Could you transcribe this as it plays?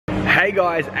Hey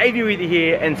guys, AV with you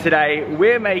here, and today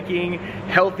we're making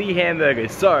healthy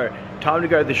hamburgers. So, time to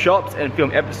go to the shops and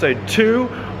film episode 2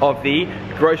 of the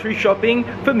grocery shopping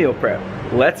for meal prep.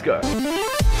 Let's go.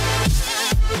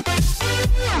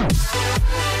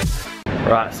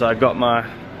 Right, so I got my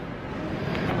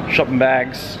shopping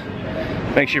bags.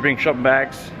 Make sure you bring shopping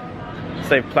bags,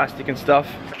 save plastic and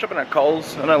stuff. Shopping at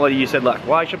Coles. I know a lot of you said like,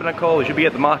 why are you shopping at Coles? You should be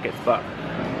at the markets, but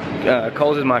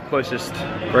Coles is my closest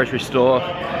grocery store,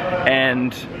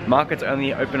 and markets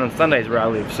only open on Sundays where I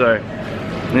live. So,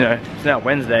 you know, it's now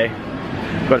Wednesday.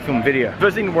 Got to film a video.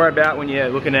 First thing to worry about when you're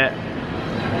looking at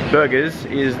burgers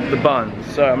is the buns.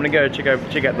 So I'm gonna go check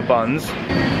out the buns.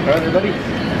 Alright, everybody?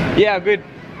 Yeah, good.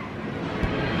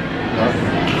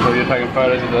 So you're taking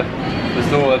photos of the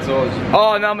store, that's all?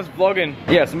 Oh, no, I'm just vlogging.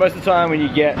 Yeah, so most of the time when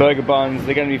you get burger buns,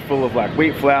 they're gonna be full of like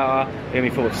wheat flour, they're gonna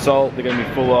be full of salt, they're gonna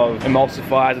be full of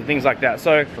emulsifiers and things like that.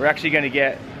 So we're actually gonna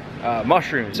get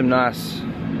mushrooms, some nice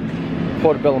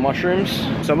portobello mushrooms.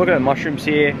 So I'm looking at mushrooms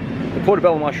here. The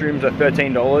portobello mushrooms are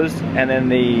 $13 and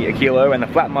then a kilo, and the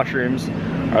flat mushrooms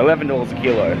are $11 a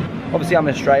kilo. Obviously I'm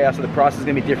in Australia, so the price is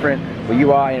gonna be different where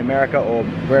you are in America or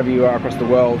wherever you are across the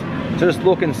world. So just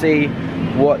look and see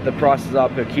what the prices are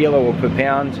per kilo or per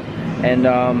pound, and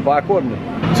buy accordingly.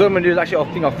 So what I'm gonna do is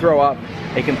actually, I'll throw up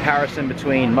a comparison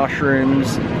between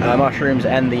mushrooms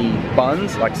and the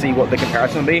buns, like see what the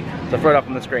comparison will be. So I'll throw it up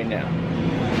on the screen now.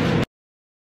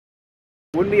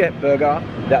 Wouldn't be a burger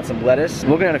without some lettuce.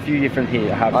 I'm looking at a few different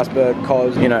here. I have iceberg,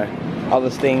 cos, you know, other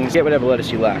things. Get whatever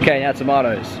lettuce you like. Okay, now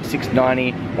tomatoes,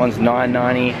 $6.90, one's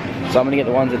 $9.90. So I'm gonna get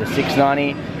the ones that are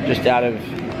 $6.90, just out of,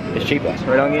 it's cheaper.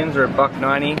 Red onions are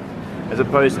 $1.90 as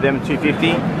opposed to them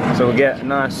 $2.50. So we'll get a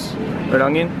nice red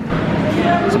onion.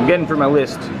 So I'm getting through my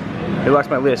list. Who likes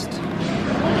my list?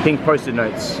 Pink post-it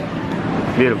notes.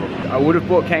 Beautiful. I would have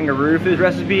bought kangaroo for this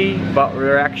recipe, but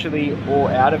we're actually all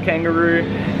out of kangaroo.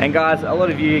 And guys, a lot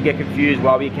of you get confused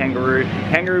why we eat kangaroo.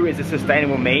 Kangaroo is a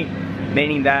sustainable meat,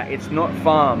 meaning that it's not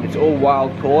farmed, it's all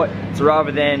wild caught. So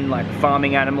rather than like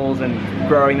farming animals and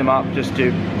growing them up just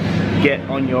to get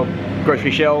on your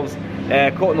grocery shelves,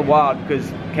 they're caught in the wild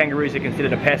because kangaroos are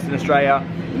considered a pest in Australia.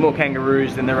 There's more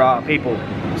kangaroos than there are people.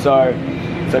 So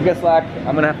I guess like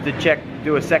I'm gonna have to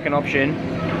do a second option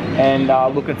and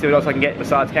look and see what else I can get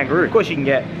besides kangaroo. Of course you can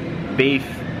get beef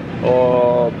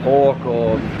or pork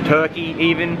or turkey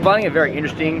even. Finding it very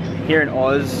interesting here in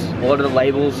Oz, a lot of the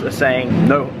labels are saying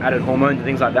no added hormones and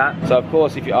things like that. So of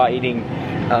course if you are eating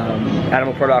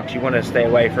animal products, you want to stay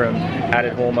away from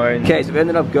added hormones. Okay, so we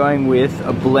ended up going with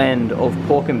a blend of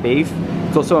pork and beef.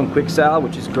 It's also on quick sale,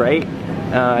 which is great.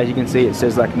 As you can see, it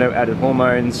says like no added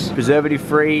hormones, preservative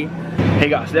free. Hey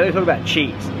guys, so now we talk about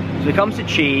cheese. So when it comes to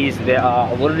cheese, there are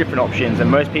a lot of different options, and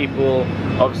most people,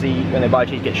 obviously, when they buy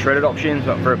cheese, get shredded options,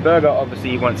 but for a burger, obviously,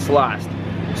 you want it sliced.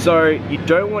 So you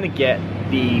don't want to get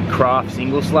the Kraft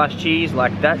single slice cheese.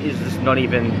 Like that is just not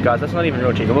even, guys, that's not even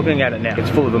real cheese. I'm looking at it now. It's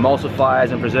full of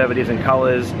emulsifiers and preservatives and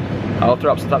colors. I'll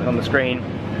throw up something on the screen.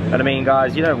 But I mean,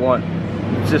 guys, you don't want,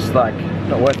 it's just like,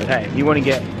 not worth it, hey. You want to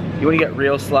get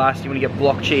real sliced, you want to get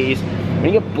block cheese.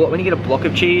 When you get a block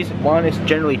of cheese, one, it's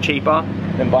generally cheaper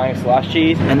than buying sliced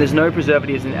cheese, and there's no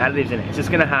preservatives and additives in it. It's just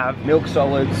gonna have milk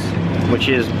solids, which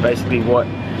is basically what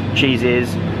cheese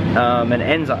is, and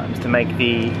enzymes to make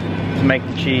the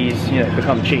cheese, you know,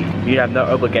 become cheap. You have no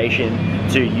obligation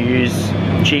to use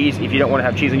cheese if you don't want to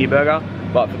have cheese on your burger.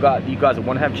 But for you guys that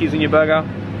want to have cheese on your burger,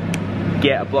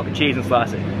 get a block of cheese and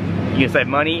slice it. You can save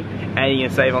money, and you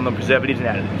can save on the preservatives and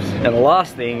additives. And the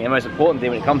last thing, and most important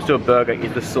thing when it comes to a burger,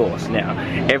 is the sauce. Now,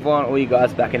 everyone, all you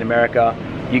guys back in America,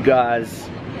 you guys,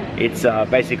 it's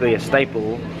basically a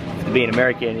staple to be an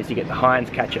American is you get the Heinz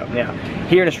ketchup. Now,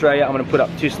 here in Australia, I'm gonna put up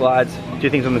two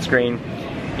things on the screen.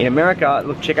 In America,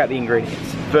 look, check out the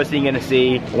ingredients. First thing you're gonna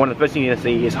see, one of the first things you're gonna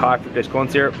see is high fructose corn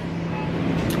syrup.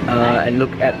 And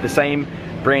look at the same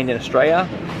brand in Australia.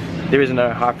 There is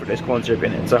no high fructose corn syrup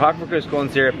in it. So high fructose corn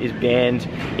syrup is banned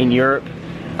in Europe.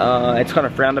 It's kind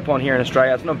of frowned upon here in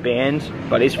Australia. It's not banned,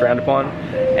 but it's frowned upon.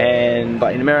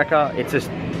 But in America, it's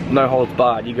just no holds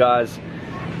barred. You guys,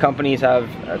 companies have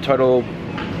a total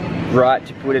right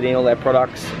to put it in all their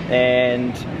products,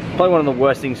 and probably one of the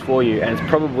worst things for you. And it's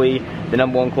probably the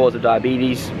 #1 cause of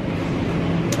diabetes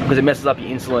because it messes up your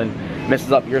insulin,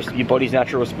 messes up your body's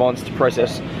natural response to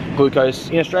process glucose.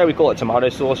 In Australia we call it tomato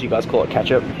sauce, you guys call it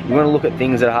ketchup. You want to look at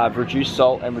things that have reduced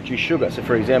salt and reduced sugar. So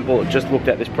for example, just looked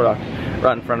at this product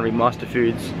right in front of me, Master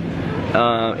Foods.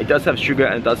 It does have sugar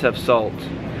and it does have salt,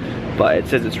 but it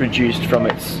says it's reduced from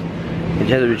its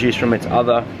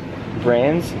other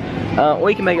brands. Or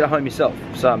you can make it at home yourself.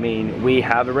 So I mean, we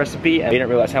have a recipe and we didn't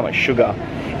realize how much sugar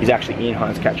is actually in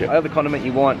Heinz ketchup. The other condiment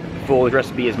you want for the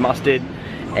recipe is mustard,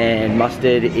 and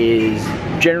mustard is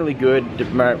generally good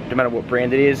no matter what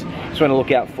brand it is. Just want to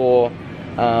look out for,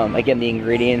 again, the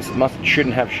ingredients. Mustard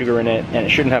shouldn't have sugar in it, and it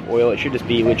shouldn't have oil. It should just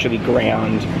be literally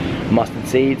ground mustard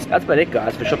seeds. That's about it,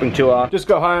 guys, for shopping tour. Just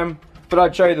got home, but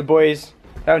I'd show you the boys.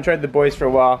 Haven't showed the boys for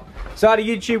a while. Started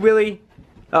YouTube, Willie.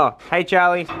 Oh, hey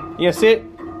Charlie. You gonna sit?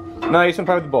 No, you just wanna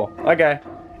play with the ball. Okay.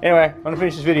 Anyway, I'm gonna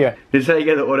finish this video. This is how you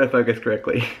get the autofocus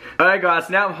correctly. Alright guys,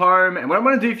 now I'm home, and what I'm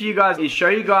gonna do for you guys is show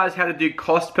you guys how to do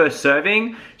cost per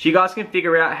serving, so you guys can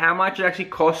figure out how much it actually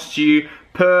costs you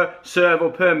per serve or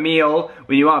per meal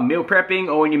when you are meal prepping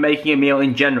or when you're making a meal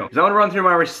in general. So I wanna run through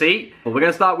my receipt. Well, we're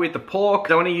gonna start with the pork.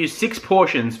 I wanna use 6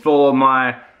 portions for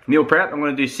my meal prep. I'm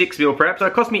gonna do 6 meal prep. So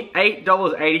it cost me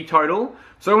 $8.80 total.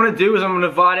 So what I'm gonna do is I'm gonna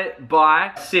divide it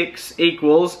by 6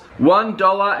 equals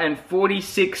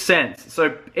 $1.46.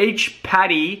 So each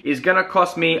patty is gonna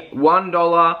cost me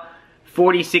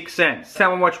 $1.46. That's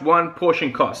how much one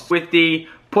portion costs. With the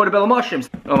portobello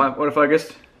mushrooms, oh my,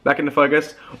 autofocused, back into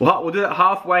focus. We'll do that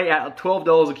halfway at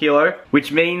 $12 a kilo,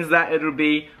 which means that it'll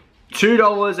be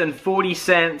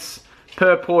 $2.40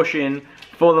 per portion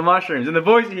for the mushrooms. And the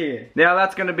boys are here. Now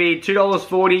that's gonna be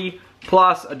 $2.40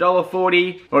 plus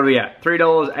 $1.40, what are we at?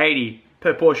 $3.80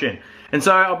 per portion. And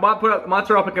so I might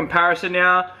throw up a comparison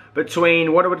now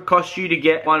between what it would cost you to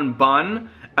get one bun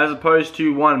as opposed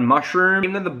to one mushroom.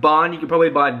 Even though the bun you could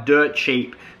probably buy dirt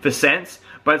cheap for cents,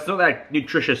 but it's not that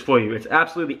nutritious for you. It's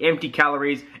absolutely empty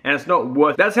calories and it's not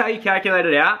worth it. That's how you calculate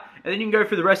it out. And then you can go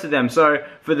for the rest of them. So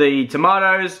for the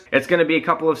tomatoes, it's gonna be a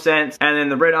couple of cents, and then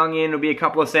the red onion will be a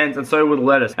couple of cents, and so will the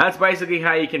lettuce. That's basically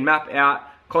how you can map out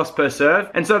cost per serve.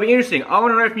 And so it'll be interesting. I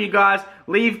want to know from you guys,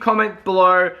 leave comment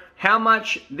below how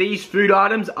much these food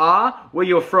items are where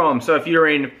you're from. So if you're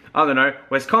in, I don't know,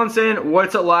 Wisconsin,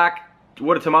 what's it like?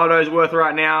 What are tomatoes worth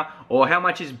right now? Or how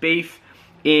much is beef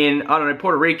in, I don't know,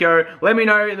 Puerto Rico? Let me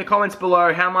know in the comments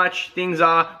below how much things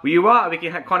are where you are. We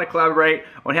can kind of collaborate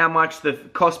on how much the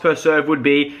cost per serve would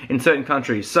be in certain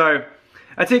countries. So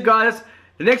that's it, guys.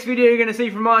 The next video you're going to see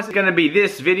from us is going to be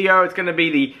this video. It's going to be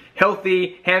the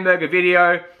healthy hamburger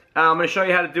video. I'm going to show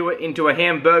you how to do it into a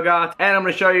hamburger, and I'm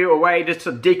going to show you a way just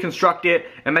to deconstruct it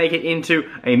and make it into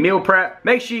a meal prep.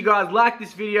 Make sure you guys like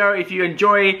this video if you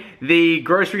enjoy the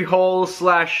grocery haul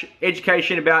 /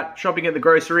 education about shopping at the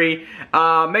grocery.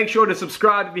 Make sure to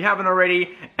subscribe if you haven't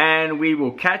already, and we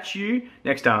will catch you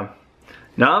next time.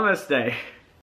 Namaste.